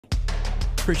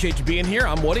Appreciate you being here.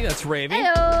 I'm Woody. That's Ravy.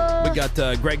 Heyo. We got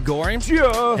Greg Goring. Yeah.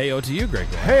 Heyo to you, Greg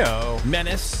Goring. Heyo.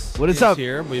 Menace. What is up?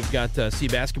 Here. We've got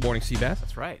Seabass. Good morning, Seabass.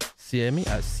 That's right. Siemi.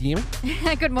 Siemi.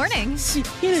 Good morning.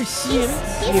 Siemi. Siemi.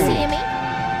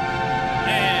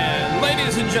 And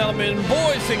ladies and gentlemen,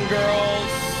 boys and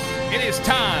girls, it is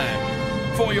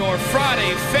time for your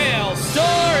Friday fail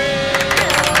story.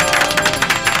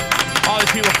 All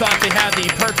these people thought they had the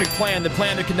perfect plan, the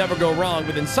plan that could never go wrong,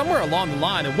 but then somewhere along the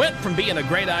line, it went from being a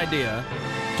great idea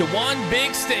to one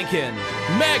big stinking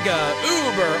mega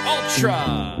uber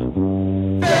ultra.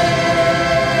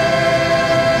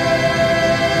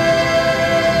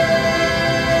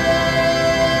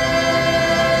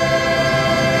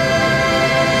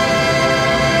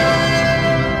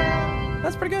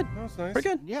 That's pretty good. That's nice. Pretty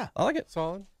good. Yeah. I like it.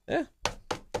 Solid. Yeah.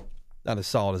 Not as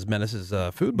solid as Menace's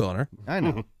food boner. I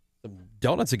know. Some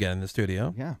donuts again in the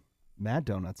studio. Yeah. Mad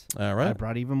Donuts. All right. I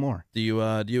brought even more. Do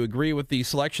you agree with the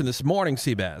selection this morning,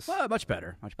 Seabass? Much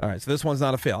better. All right, so this one's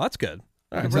not a fail. That's good.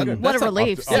 All right, Very good. What a That's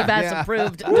relief. yeah. Seabass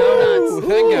approved donuts. Ooh,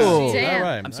 thank God. Damn. All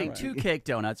right. I'm seeing all right. two cake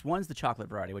donuts. One's the chocolate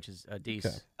variety, which is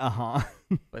decent. Okay. Uh-huh.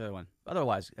 The other one.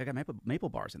 Otherwise, I got maple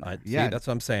bars in there. Yeah, Yeah. that's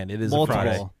what I'm saying. It is a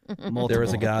Friday. Multiple. There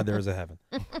is a God, there is a heaven.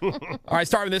 All right,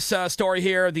 starting with this story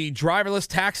here. The driverless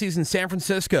taxis in San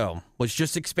Francisco, which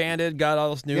just expanded, got all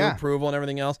this new approval and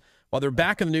everything else. Well, they're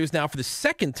back in the news now for the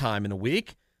second time in a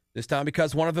week. This time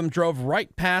because one of them drove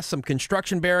right past some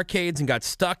construction barricades and got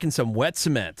stuck in some wet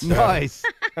cement. Nice.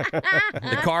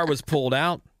 The car was pulled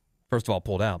out. First of all,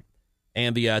 pulled out.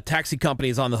 And the taxi company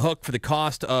is on the hook for the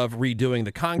cost of redoing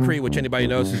the concrete, which anybody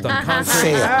knows who's done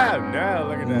concrete. No,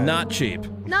 look at that. Not cheap.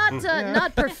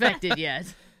 Not perfected yet.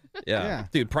 Yeah.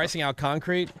 Dude, pricing out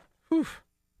concrete, whew.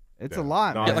 It's a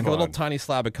lot. Not Get like a fun. little tiny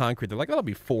slab of concrete. They're like, that'll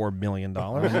be $4 million.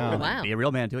 Wow. Be a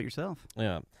real man. Do it yourself.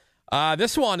 Yeah.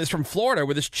 This one is from Florida,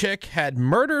 where this chick had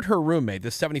murdered her roommate,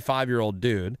 this 75-year-old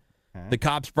dude. The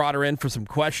cops brought her in for some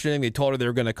questioning. They told her they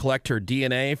were going to collect her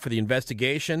DNA for the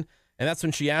investigation. And that's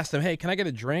when she asked them, hey, can I get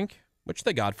a drink? Which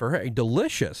they got for her, a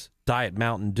delicious Diet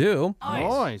Mountain Dew,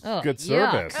 Nice. Oh, Good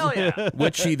yuck. service. Hell yeah.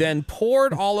 which she then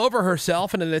poured all over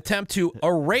herself in an attempt to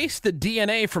erase the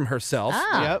DNA from herself.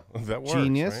 Ah. Yep. That works,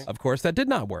 Genius. right? Of course, that did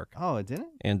not work. Oh, it didn't?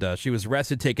 And she was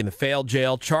arrested, taken to failed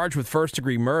jail, charged with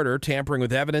first-degree murder, tampering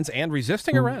with evidence, and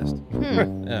resisting arrest.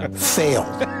 Yeah. Failed.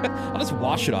 I'll just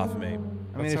wash it off of me.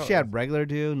 I mean, if she had regular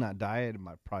Dew, not diet, it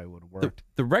probably would have worked.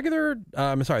 The regular,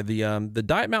 the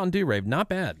Diet Mountain Dew rave, not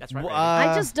bad. That's right.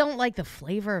 I just don't like the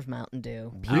flavor of Mountain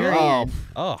Dew. Period.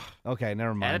 Oh, Okay,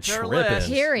 never Add it mind. to our tripping. list.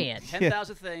 Period.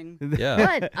 10,000 thing.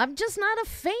 yeah. But I'm just not a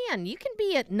fan. You can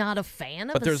be not a fan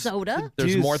of But the there's soda.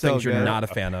 There's Dew's more so things you're good. not a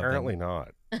fan of. Apparently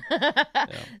not.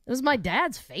 It was my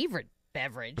dad's favorite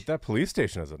beverage. But that police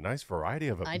station has a nice variety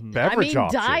of I beverage mean,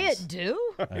 options. Diet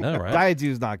Dew? I know, right? Diet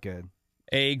Dew's not good.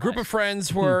 A group of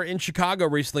friends were in Chicago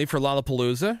recently for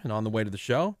Lollapalooza, and on the way to the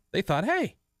show, they thought,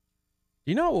 hey,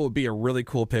 you know what would be a really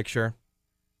cool picture?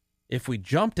 If we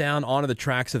jumped down onto the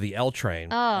tracks of the L train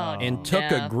Oh, and took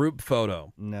yeah. a group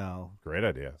photo. No. Great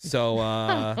idea. So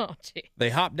Oh, gee. they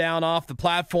hopped down off the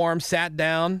platform, sat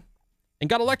down, and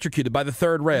got electrocuted by the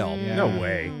third rail. No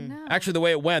way. No. Actually, the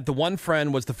way it went, the one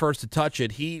friend was the first to touch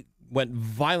it. He went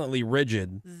violently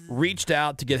rigid, reached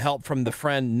out to get help from the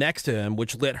friend next to him,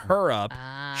 which lit her up.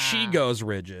 She goes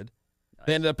rigid.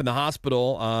 They ended up in the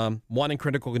hospital, one in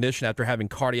critical condition after having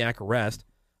cardiac arrest.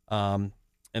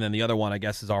 And then the other one, I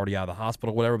guess, is already out of the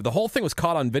hospital, whatever. But the whole thing was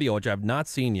caught on video, which I have not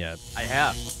seen yet. I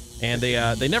have. And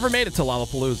they never made it to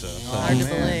Lollapalooza. So, Hard to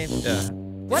believe. yeah.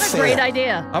 What a great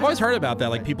idea. I've always heard about that,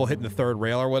 like people hitting the third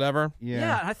rail or whatever.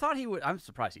 Yeah, and I thought he would. I'm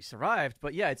surprised he survived,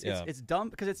 but yeah, it's Yeah. it's dumb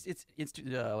because it's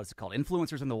what's it called?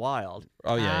 Influencers in the wild.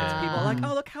 Oh, yeah. People are like,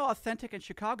 oh, look how authentic in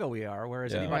Chicago we are,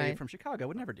 whereas Yeah. anybody Right. from Chicago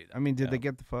would never do that. I mean, did they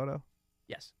get the photo?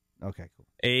 Yes. Okay, cool.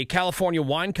 A California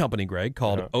wine company, Greg,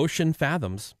 called Yeah. Ocean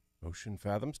Fathoms, Ocean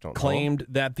Fathoms don't claimed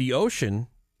that the ocean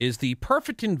is the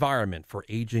perfect environment for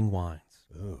aging wines.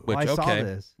 Ooh. Which, I saw okay,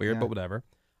 this. weird, Yeah. but whatever.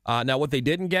 Now, what they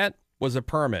didn't get was a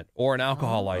permit or an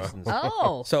alcohol license.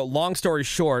 Oh. So, long story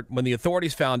short, when the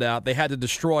authorities found out, they had to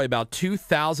destroy about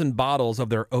 2,000 bottles of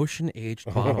their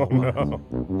ocean-aged bottle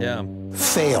wines. Yeah.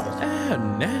 Failed.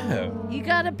 Oh, no. You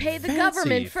got to pay the Fancy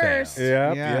government fail. first.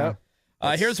 Yep, Yeah.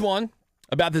 yep. Here's one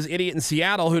about this idiot in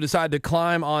Seattle who decided to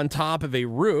climb on top of a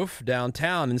roof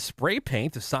downtown and spray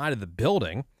paint the side of the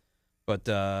building. But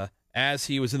as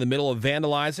he was in the middle of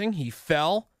vandalizing, he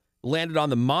fell, landed on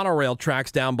the monorail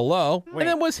tracks down below, and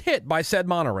then was hit by said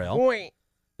monorail.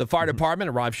 The fire department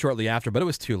arrived shortly after, but it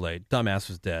was too late. Dumbass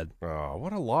was dead. Oh,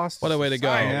 what a loss. What a way to go.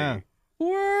 society. Yeah.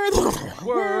 We're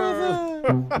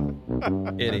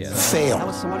Idiot. That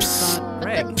was somebody's son,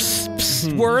 Greg.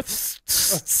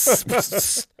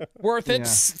 Worth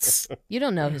it. Yeah. You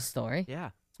don't know his story.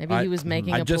 Yeah. Maybe he was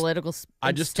making a political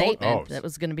statement that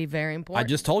was going to be very important. I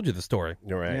just told you the story.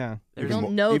 You're right. Yeah. You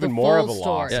don't know even the more full of a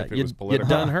loss story. Yeah, if it was you political.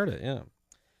 done heard it,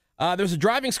 yeah. There's a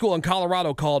driving school in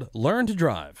Colorado called Learn to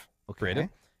Drive. Okay.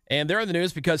 And they're in the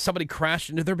news because somebody crashed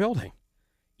into their building.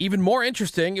 Even more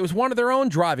interesting, it was one of their own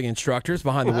driving instructors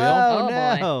behind the wheel. Oh,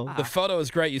 Oh, no. The photo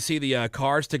is great. You see the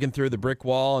car sticking through the brick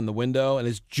wall and the window, and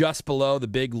it's just below the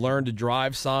big "Learn to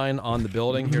Drive" sign on the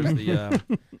building.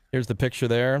 Here's the picture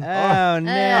there. Oh,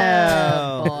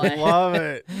 no. Oh, boy. Love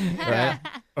it. Right?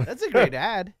 That's a great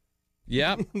ad.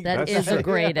 Yep. That is a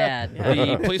great ad.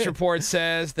 The police report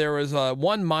says there was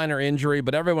one minor injury,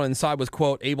 but everyone inside was,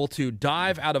 quote, able to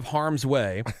dive out of harm's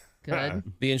way. Good.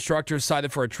 The instructor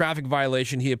cited for a traffic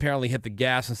violation. He apparently hit the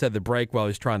gas instead of the brake while he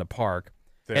was trying to park.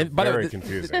 They're by the way, very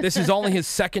confusing. This is only his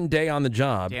second day on the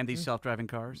job, Damn these self-driving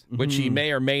cars. which he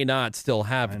may or may not still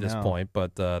have at this know. point,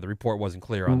 but the report wasn't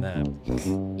clear on that.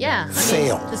 Yeah. I mean,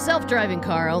 the self-driving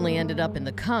car only ended up in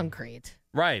the concrete.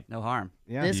 Right. No harm.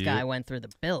 Yeah. This guy went through the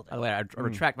By building. the way, I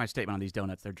retract my statement on these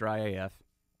donuts. They're dry AF.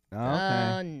 Oh,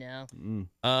 Oh, okay.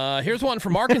 no. Here's one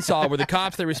from Arkansas where the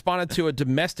cops, they responded to a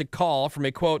domestic call from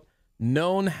a, quote,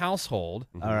 known household.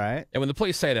 All right. And when the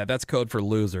police say that, that's code for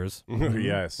losers.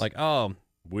 Yes. Like, oh,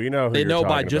 we know who they you're know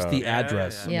by talking just about. the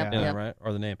address. Yeah. Yep, yep. Right?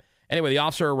 Or the name. Anyway, the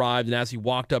officer arrived, and as he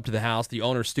walked up to the house, the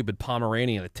owner's stupid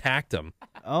Pomeranian attacked him.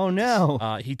 Oh,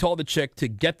 no. He told the chick to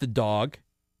get the dog.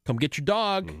 Come get your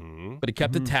dog. But he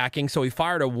kept attacking, so he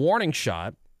fired a warning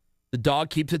shot. The dog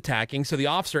keeps attacking, so the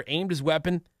officer aimed his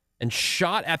weapon and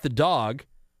shot at the dog,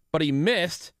 but he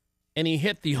missed, and he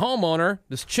hit the homeowner,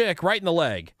 this chick, right in the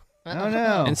leg. Oh,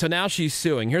 no. And so now she's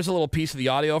suing. Here's a little piece of the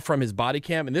audio from his body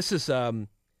cam, and this is funny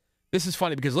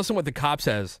because listen what the cop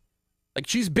says. Like,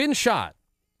 she's been shot,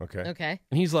 Okay. Okay.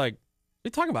 and he's like, "What are you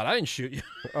talking about? I didn't shoot you."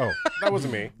 Oh, that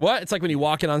wasn't me. What? It's like when you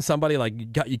walk in on somebody, like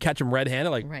you catch them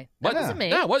red-handed, like, Right. What? That wasn't me.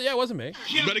 Yeah, it wasn't me.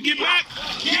 You better get back.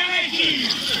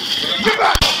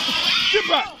 Get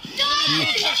back.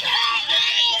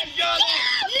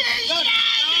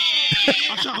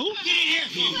 I shot who?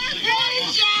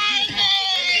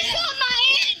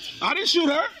 I didn't shoot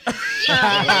her.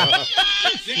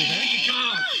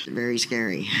 Very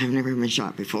scary. I've never been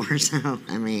shot before, so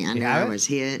I mean, I knew I was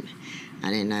hit. I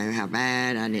didn't know how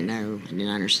bad. I didn't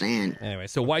understand. Anyway,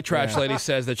 so White Trash Lady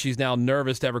says that she's now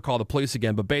nervous to ever call the police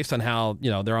again, but based on how,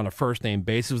 they're on a first name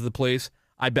basis with the police,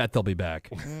 I bet they'll be back.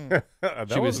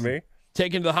 That was me.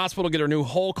 Taken to the hospital to get her new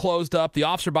hole closed up. The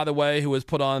officer, by the way, who was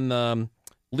put on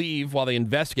leave while they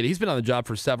investigated, he's been on the job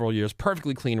for several years,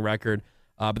 perfectly clean record,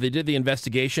 but they did the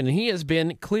investigation, and he has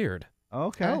been cleared.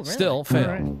 Okay. Oh, really? Still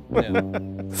failed. Yeah.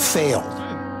 Failed.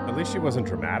 At least she wasn't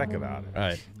dramatic about it. All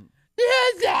right.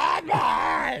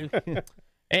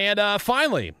 And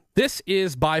finally, this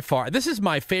is my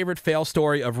favorite fail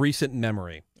story of recent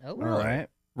memory. Oh, All really? right.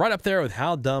 Right up there with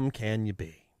how dumb can you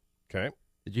be? Okay.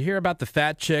 Did you hear about the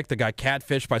fat chick that got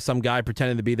catfished by some guy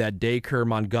pretending to be that Dacre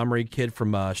Montgomery kid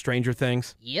from Stranger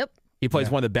Things? Yep. He plays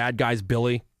one of the bad guys,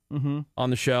 Billy, on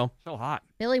the show. So hot.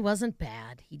 Billy wasn't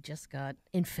bad. He just got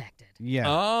infected. Yeah.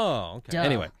 Oh, okay. Duh.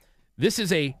 Anyway, this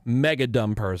is a mega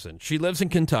dumb person. She lives in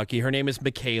Kentucky. Her name is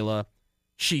Michaela.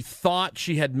 She thought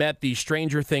she had met the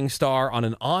Stranger Things star on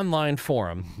an online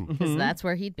forum. Because that's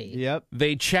where he'd be. Yep.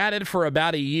 They chatted for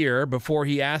about a year before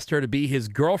he asked her to be his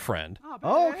girlfriend.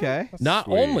 Oh, okay. Not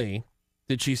Sweet. only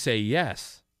did she say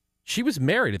yes, she was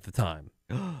married at the time.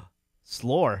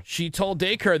 Slore. She told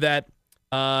Dacre that,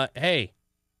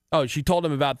 she told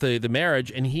him about the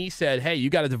marriage, and he said, hey,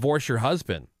 you got to divorce your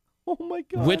husband, Oh, my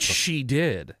God. which she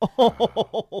did.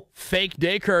 Oh. Fake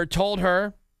Dacre told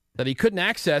her that he couldn't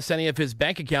access any of his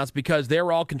bank accounts because they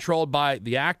were all controlled by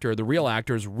the real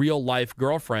actor's real-life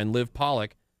girlfriend, Liv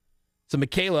Pollock. So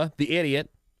Michaela, the idiot,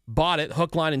 bought it,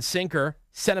 hook, line, and sinker,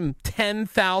 sent him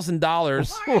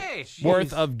 $10,000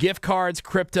 worth of gift cards,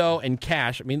 crypto, and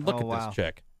cash. I mean, look at wow. this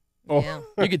chick. Yeah.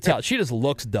 You could tell. She just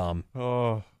looks dumb.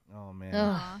 Oh. Oh, man.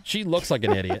 Ugh. She looks like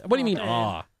an idiot. What do you mean,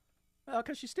 aw? Well,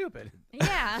 because she's stupid.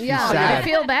 Yeah. Yeah, I sad.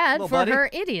 feel bad Little for buddy. her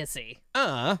idiocy.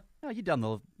 Oh, you dumb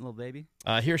little baby.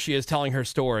 Here she is telling her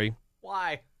story.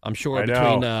 Why? I'm sure I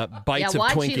between know. bites Yeah, of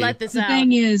why'd Twinkie. she let this The out?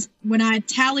 thing is, when I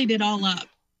tallied it all up,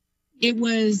 it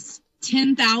was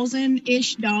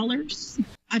 $10,000-ish.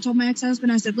 I told my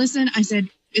ex-husband, I said, listen, I said,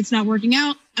 it's not working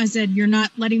out. I said, you're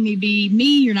not letting me be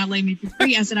me. You're not letting me be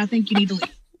free. I said, I think you need to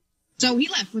leave. So he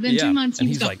left. Within 2 months, he and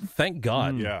was he's gone. like, thank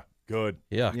God. Yeah. Good.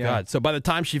 Yeah, Yeah. God. So by the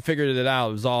time she figured it out,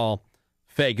 it was all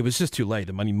fake. It was just too late.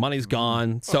 The money's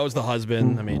gone. So is the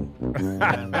husband. I mean,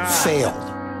 Failed.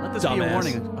 Let this be a Dumbass.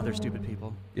 warning to other stupid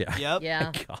people. yeah. Yep.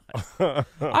 Yeah. God.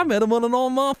 I met him on an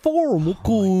online forum.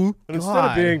 Cool. And instead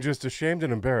of being just ashamed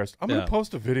and embarrassed, I'm going Yeah. to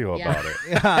post a video Yeah. about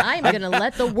it. I'm going to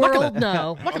let the world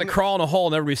know. I'm not going to crawl in a hole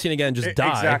and never be seen again and just die.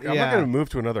 Exactly. I'm not Yeah. going to move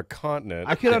to another continent.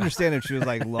 I could understand if she was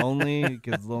like lonely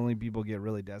because lonely people get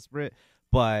really desperate,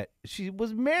 but she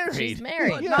was married. She's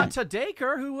married. But not to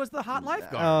Dacre, who was the hot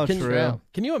lifeguard. Oh, Can- true.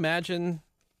 Can you imagine,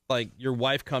 like, your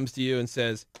wife comes to you and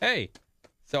says, "Hey,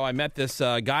 so I met this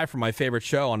guy from my favorite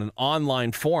show on an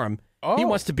online forum. He Oh.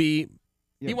 wants to be,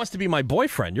 he wants to be my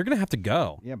boyfriend. You're gonna have to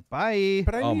go." Yeah, bye.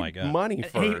 But I Oh need my God. money And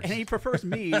he, first. and he prefers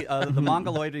me, the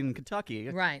Mongoloid in Kentucky,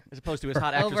 Right. as opposed to his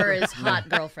hot actress. Over his hot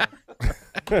girlfriend.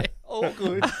 Oh,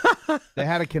 good. They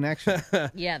had a connection.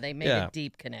 Yeah, they made Yeah. a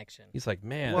deep connection. He's like,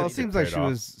 "Man, Well, it get seems like paid she off.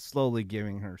 was slowly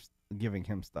giving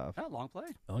him stuff. Oh, long play.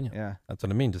 oh, yeah. Yeah. That's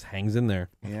what I mean. Just hangs in there."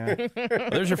 Yeah.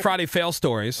 There's your Friday fail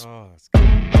stories. Oh, that's good.